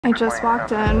I just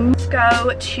walked in. Let's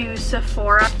go to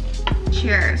Sephora.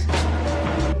 Cheers.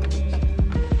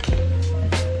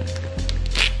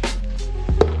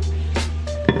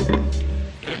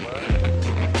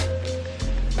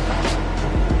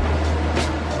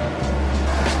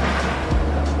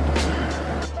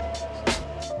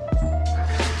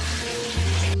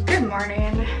 Good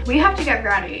morning. We have to get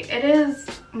ready. It is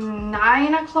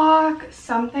 9 o'clock,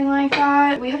 something like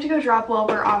that. We have to go drop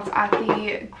Wilbur off at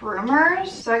the groomers.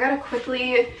 So I gotta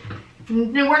quickly,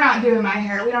 no, we're not doing my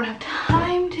hair. We don't have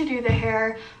time to do the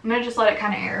hair. I'm gonna just let it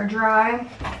kind of air dry.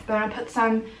 I'm gonna put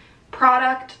some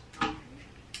product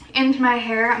into my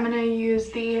hair. I'm gonna use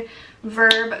the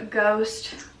Verb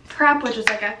Ghost Prep, which is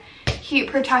like a heat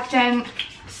protectant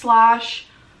slash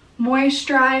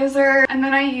moisturizer, and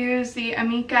then I use the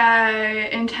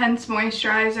Amika Intense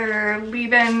Moisturizer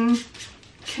leave-in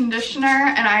conditioner,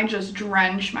 and I just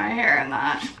drench my hair in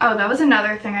that. Oh, that was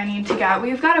another thing I need to get.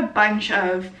 We've got a bunch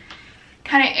of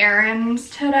kind of errands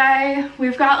today.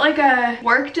 We've got like a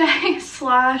work day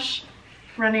slash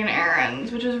running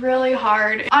errands, which is really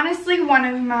hard. Honestly, one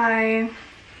of my,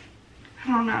 I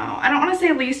don't know, I don't want to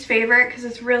say least favorite because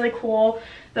it's really cool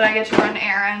that I get to run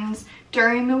errands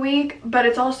during the week, but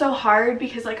it's also hard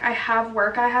because like I have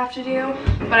work I have to do,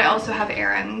 but I also have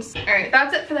errands. All right,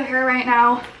 that's it for the hair right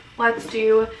now. Let's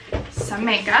do some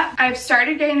makeup. I've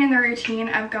started getting in the routine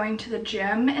of going to the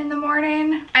gym in the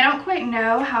morning. I don't quite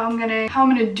know how I'm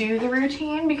gonna do the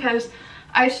routine because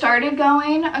I started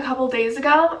going a couple days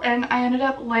ago and I ended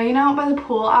up laying out by the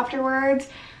pool afterwards.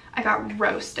 I got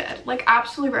roasted, like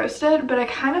absolutely roasted, but I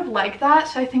kind of like that.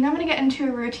 So I think I'm gonna get into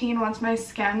a routine once my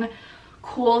skin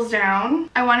cools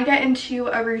down. I want to get into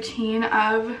a routine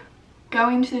of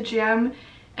going to the gym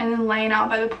and then laying out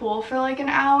by the pool for like an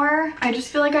hour. I just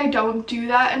feel like I don't do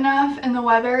that enough, and the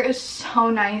weather is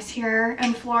so nice here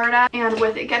in Florida, and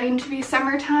with it getting to be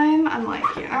summertime, I'm like,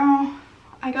 you know,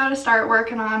 I gotta start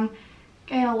working on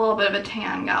getting a little bit of a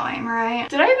tan going, right?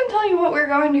 Did I even tell you what we're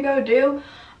going to go do?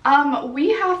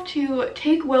 We have to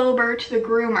take Wilbur to the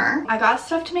groomer. I got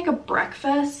stuff to make a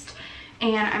breakfast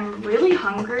and I'm really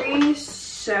hungry,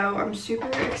 so I'm super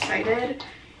excited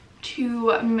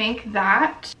to make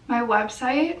that. My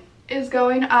website is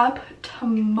going up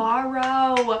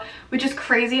tomorrow, which is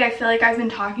crazy. I feel like I've been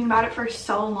talking about it for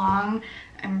so long.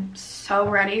 I'm so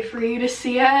ready for you to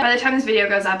see it. By the time this video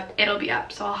goes up, it'll be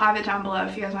up, so I'll have it down below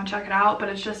if you guys want to check it out, but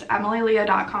it's just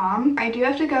emilyleah.com. I do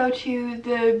have to go to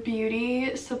the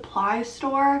beauty supply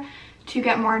store to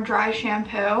get more dry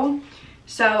shampoo,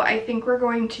 so I think we're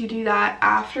going to do that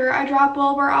after I drop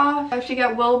Wilbur off. I have to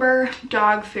get Wilbur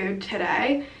dog food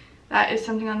today. That is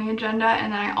something on the agenda.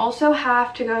 And then I also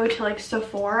have to go to like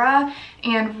Sephora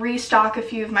and restock a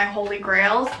few of my holy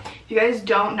grails. If you guys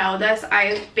don't know this,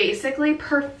 I basically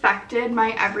perfected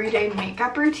my everyday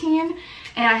makeup routine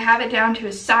and I have it down to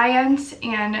a science,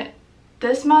 and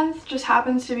this month just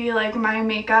happens to be like my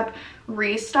makeup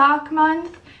restock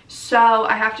month. So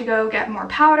I have to go get more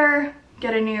powder,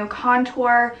 get a new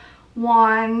contour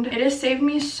wand. It has saved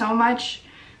me so much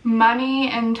money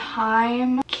and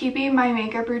time keeping my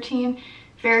makeup routine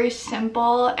very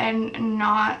simple and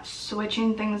not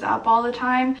switching things up all the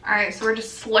time. All right, so we're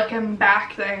just slicking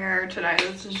back the hair today.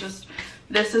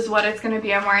 This is what it's gonna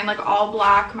be. I'm wearing like all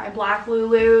black, my black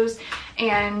Lulus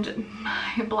and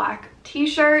my black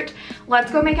t-shirt.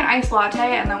 Let's go make an iced latte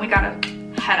and then we gotta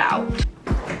head out.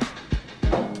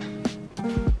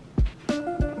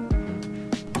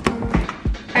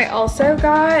 I also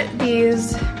got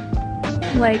these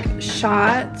like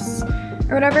shots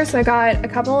or whatever, so I got a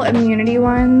couple immunity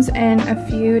ones and a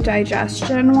few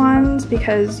digestion ones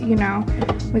because, you know,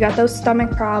 we got those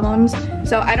stomach problems.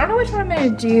 So I don't know which one I'm gonna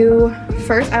do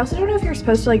first. I also don't know if you're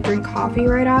supposed to like drink coffee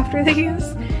right after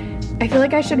these. I feel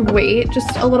like I should wait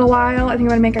just a little while. I think I'm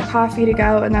gonna make a coffee to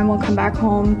go and then we'll come back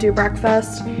home, do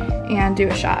breakfast, and do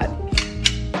a shot.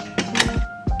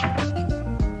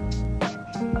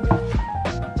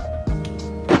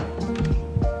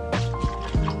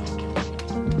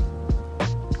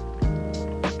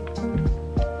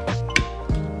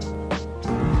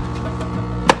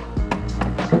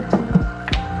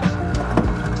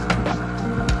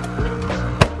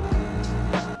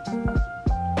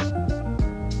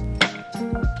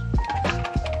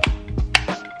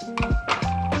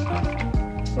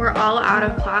 We're all out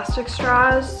of plastic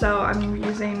straws, so I'm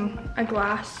using a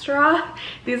glass straw.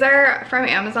 These are from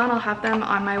Amazon. I'll have them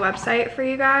on my website for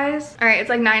you guys. All right, it's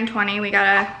like 9:20. We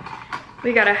gotta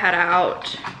head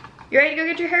out. You ready to go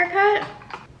get your hair cut?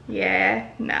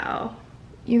 Yeah, no.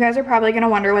 You guys are probably gonna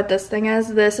wonder what this thing is.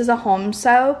 This is a home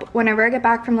soap. Whenever I get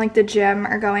back from like the gym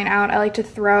or going out, I like to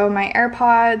throw my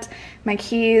AirPods, my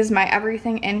keys, my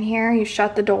everything in here. You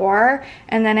shut the door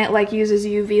and then it like uses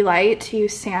UV light to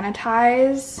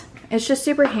sanitize. It's just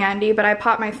super handy, but I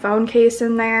pop my phone case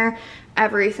in there,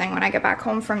 everything when I get back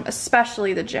home from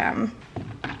especially the gym.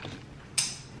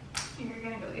 You're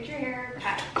gonna go get your hair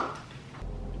cut.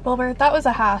 Wilbur, that was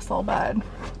a hassle, bud.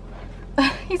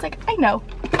 He's like, I know.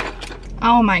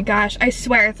 Oh my gosh, I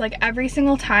swear it's like every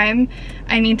single time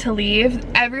I need to leave,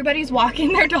 everybody's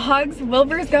walking their dogs,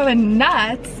 Wilbur's going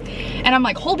nuts, and I'm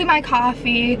like holding my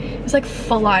coffee. It's like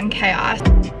full on chaos.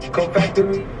 Go back to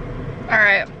me. All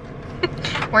right,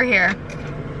 we're here.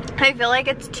 I feel like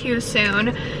it's too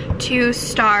soon to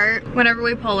start. Whenever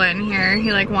we pull in here,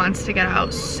 he like wants to get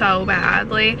out so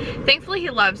badly. Thankfully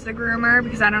he loves the groomer,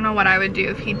 because I don't know what I would do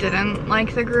if he didn't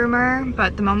like the groomer,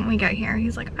 but the moment we get here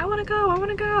he's like, I want to go, I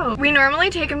want to go. We normally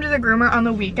take him to the groomer on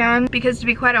the weekend, because to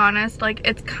be quite honest, like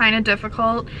it's kind of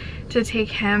difficult to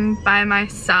take him by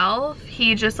myself.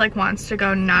 He just like wants to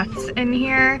go nuts in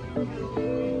here.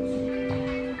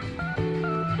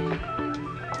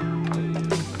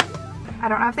 I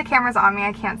don't know if the camera's on me,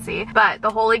 I can't see, but the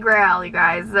holy grail, you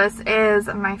guys. This is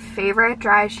my favorite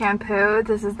dry shampoo.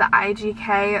 This is the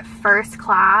IGK First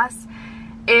Class.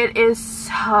 It is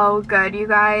so good, you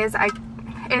guys.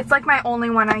 It's like my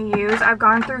only one I use. I've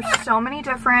gone through so many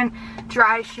different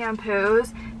dry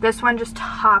shampoos. This one just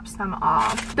tops them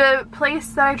off. The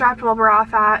place that I dropped Wilbur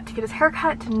off at to get his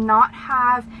haircut did not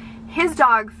have his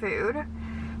dog food,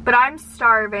 but I'm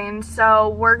starving, so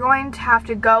we're going to have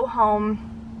to go home,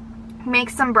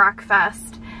 make some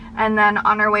breakfast, and then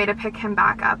on our way to pick him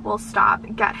back up, we'll stop,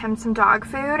 get him some dog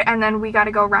food, and then we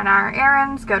gotta go run our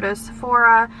errands, go to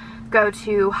Sephora, go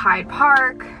to Hyde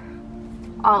Park,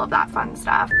 all of that fun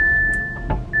stuff.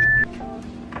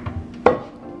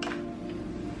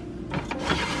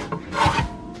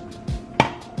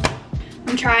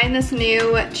 I'm trying this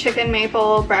new chicken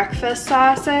maple breakfast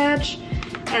sausage.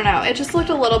 I don't know, it just looked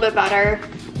a little bit better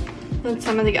than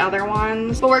some of the other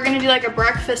ones. But we're gonna do like a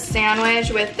breakfast sandwich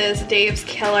with this Dave's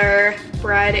Killer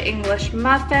bread English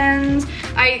muffins.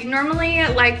 I normally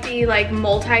like the like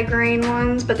multi-grain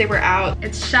ones, but they were out.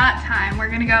 It's shot time. We're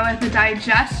gonna go with the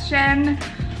digestion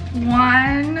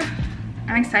one.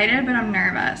 I'm excited, but I'm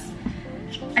nervous.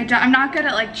 I'm not good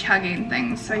at like chugging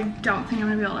things, so I don't think I'm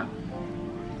gonna be able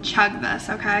to chug this,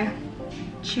 okay?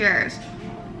 Cheers.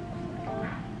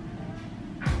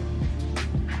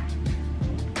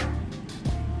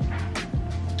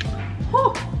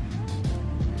 Whew.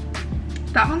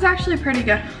 That one's actually pretty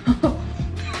good. The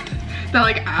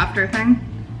like after thing.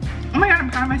 Oh my god, I'm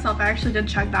proud of myself. I actually did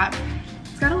chug that.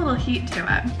 It's got a little heat to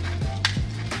it.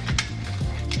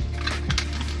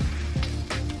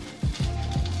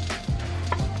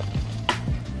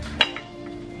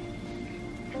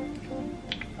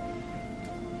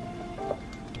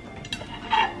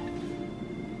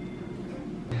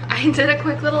 I did a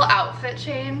quick little outfit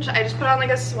change. I just put on like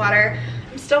a sweater.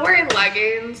 I'm still wearing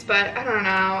leggings, but I don't know.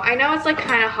 I know it's like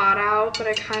kind of hot out, but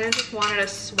I kind of just wanted a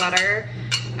sweater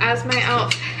as my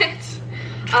outfit.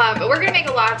 But we're gonna make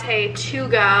a latte to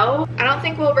go. I don't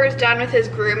think Wilbur's done with his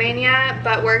grooming yet,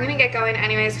 but we're gonna get going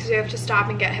anyways because we have to stop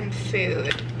and get him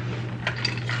food.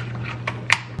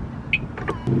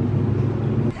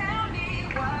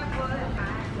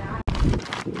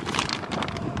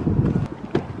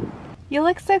 You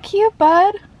look so cute,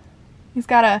 bud. He's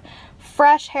got a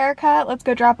fresh haircut. Let's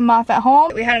go drop him off at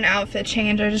home. We had an outfit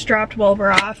change. I just dropped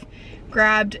Wilbur off,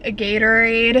 grabbed a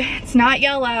Gatorade. It's not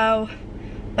yellow,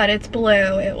 but it's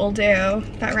blue. It will do.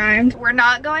 That rhymed. We're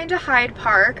not going to Hyde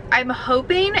Park. I'm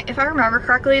hoping, if I remember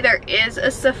correctly, there is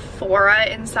a Sephora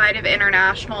inside of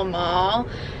International Mall.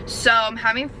 So I'm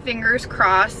having fingers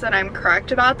crossed that I'm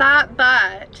correct about that,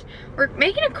 but we're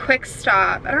making a quick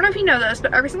stop. I don't know if you know this,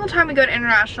 but every single time we go to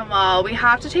International Mall, we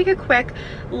have to take a quick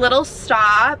little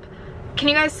stop. Can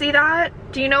you guys see that?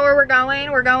 Do you know where we're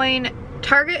going? We're going,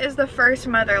 Target is the first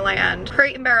motherland.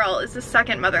 Crate and Barrel is the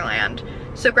second motherland.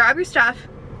 So grab your stuff,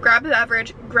 grab the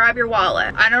beverage, grab your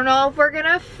wallet. I don't know if we're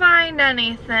gonna find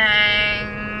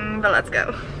anything, but let's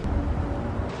go.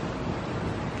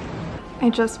 I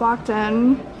just walked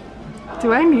in.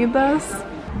 Do I need this?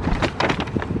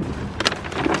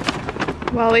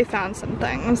 Well, we found some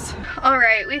things. All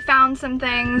right, we found some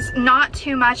things. Not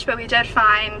too much, but we did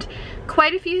find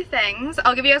quite a few things.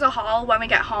 I'll give you guys a haul when we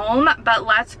get home, but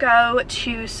let's go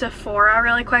to Sephora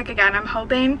really quick. Again, I'm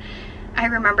hoping I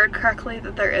remembered correctly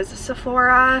that there is a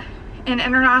Sephora in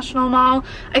International Mall.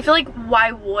 I feel like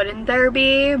why wouldn't there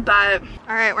be, but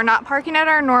all right, we're not parking at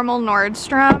our normal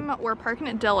Nordstrom. We're parking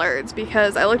at Dillard's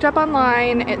because I looked up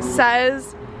online. It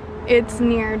says it's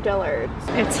near Dillard's.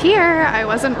 It's here, I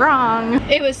wasn't wrong.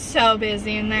 It was so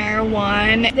busy in there.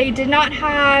 One, they did not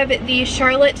have the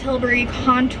Charlotte Tilbury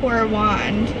contour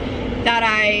wand that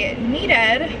I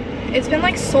needed. It's been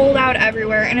like sold out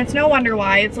everywhere, and it's no wonder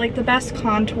why. It's like the best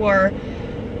contour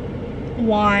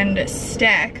wand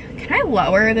stick. Can I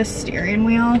lower the steering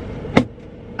wheel?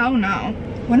 Oh no.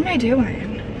 What am I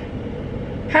doing?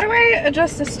 How do I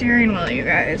adjust the steering wheel, you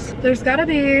guys? There's gotta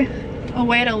be a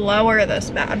way to lower this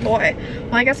bad boy.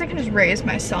 Well, I guess I can just raise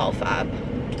myself up.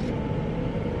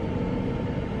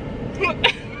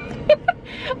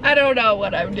 I don't know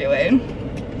what I'm doing.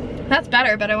 That's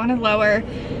better, but I want to lower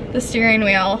the steering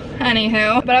wheel.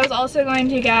 Anywho, but I was also going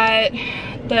to get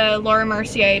the Laura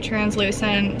Mercier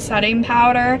translucent setting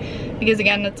powder because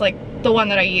again, it's like the one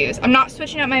that I use. I'm not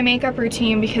switching up my makeup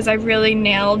routine because I really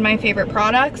nailed my favorite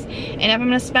products, and if I'm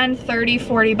gonna spend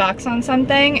 30-40 bucks on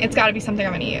something, it's gotta be something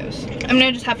I'm gonna use. I'm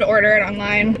gonna just have to order it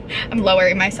online. I'm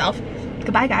lowering myself.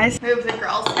 Goodbye, guys. Move the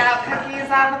Girl Scout cookies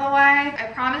out of the way.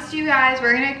 I promised you guys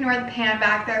we're gonna ignore the pan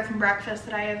back there from breakfast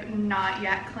that I have not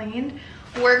yet cleaned.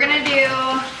 We're gonna do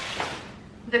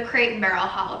the Crate and Barrel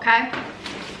haul, okay?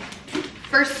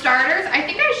 For starters, I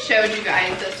think I showed you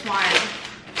guys this one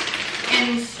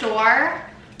in store.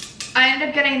 I ended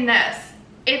up getting this.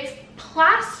 It's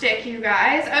plastic, you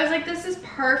guys. I was like, this is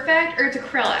perfect, or it's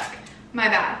acrylic, my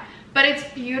bad. But it's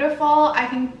beautiful. I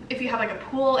think if you have like a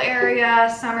pool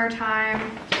area, summertime,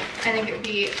 I think it would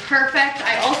be perfect.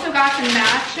 I also got the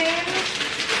matching.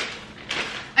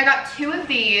 I got 2 of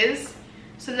these.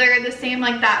 So they're the same,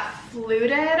 like that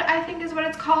fluted, I think is what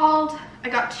it's called. I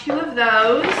got 2 of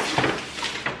those.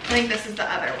 I think this is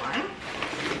the other one.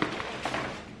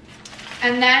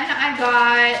 And then I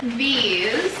got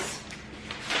these,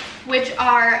 which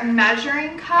are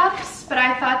measuring cups, but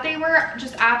I thought they were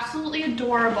just absolutely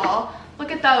adorable.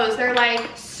 Look at those, they're like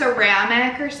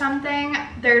ceramic or something.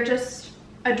 They're just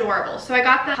adorable. So I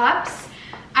got the cups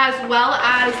as well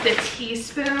as the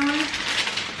teaspoon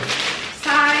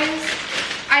size.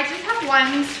 I just have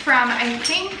ones from, I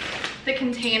think, the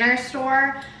Container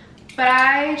Store, but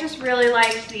I just really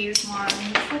liked these ones.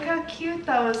 Look how cute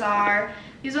those are.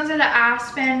 These ones are the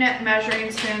Aspen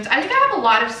measuring spoons. I think I have a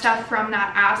lot of stuff from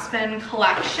that Aspen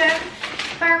collection,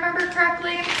 if I remember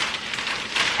correctly.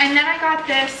 And then I got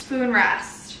this spoon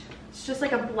rest. It's just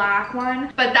like a black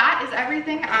one. But that is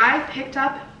everything I picked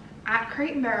up at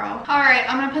Crate and Barrel. All right,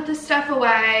 I'm gonna put this stuff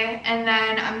away and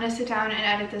then I'm gonna sit down and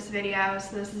edit this video.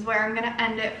 So this is where I'm gonna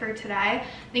end it for today.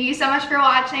 Thank you so much for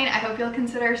watching. I hope you'll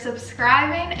consider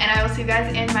subscribing, and I will see you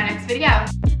guys in my next video.